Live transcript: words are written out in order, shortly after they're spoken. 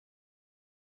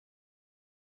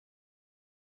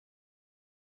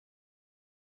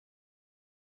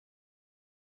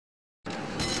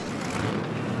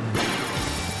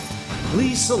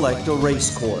Please select a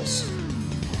race course.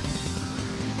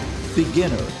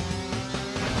 Beginner.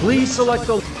 Please select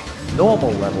a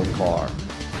normal level car.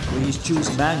 Please choose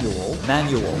manual.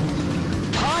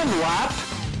 Time lap!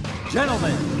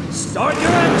 Gentlemen, start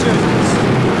your engines!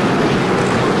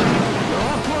 You're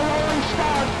off to a rolling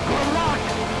start. Good luck!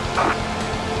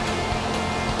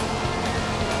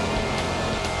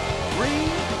 3,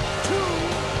 2,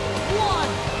 1,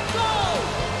 go!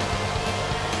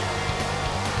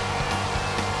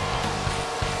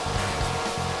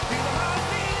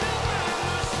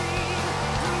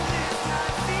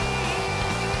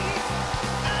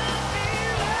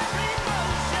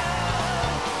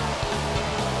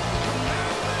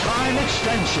 Time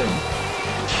extension.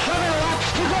 7 laps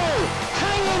to go.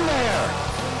 Hang in there.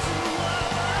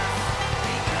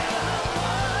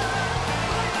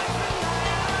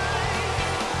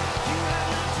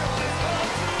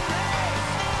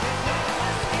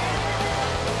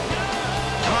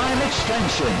 Time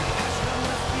extension.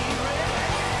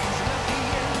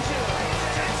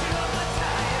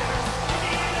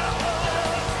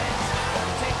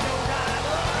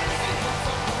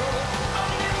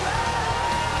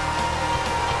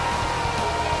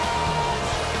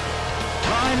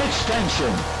 Time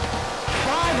extension.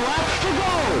 5 laps to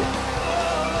go.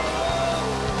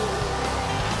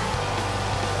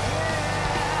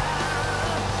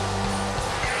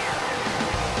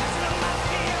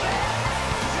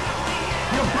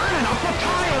 You're burning up the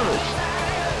tires.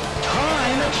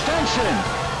 Time extension.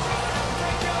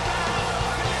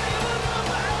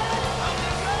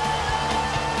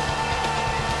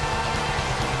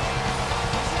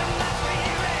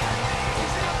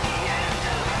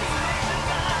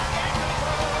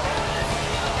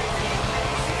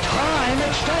 Time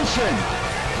extension.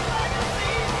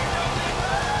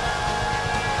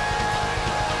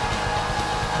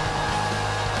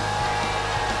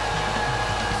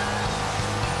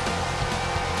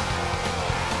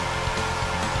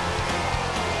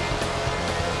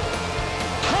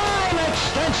 Time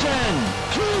extension.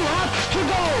 2 laps to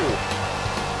go.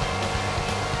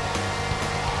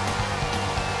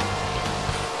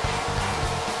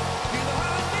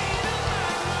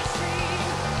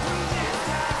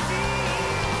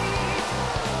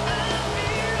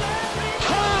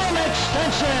 Time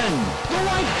extension. The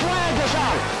white flag is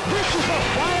out. This is the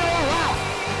final lap.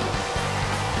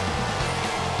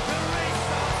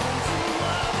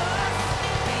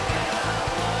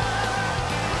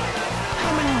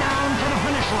 Coming down to the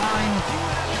finish line.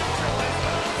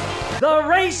 The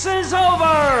race is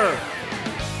over!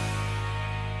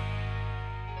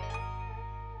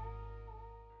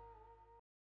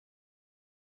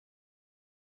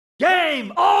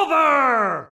 Game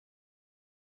over!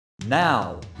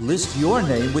 Now, list your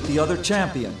name with the other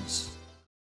champions.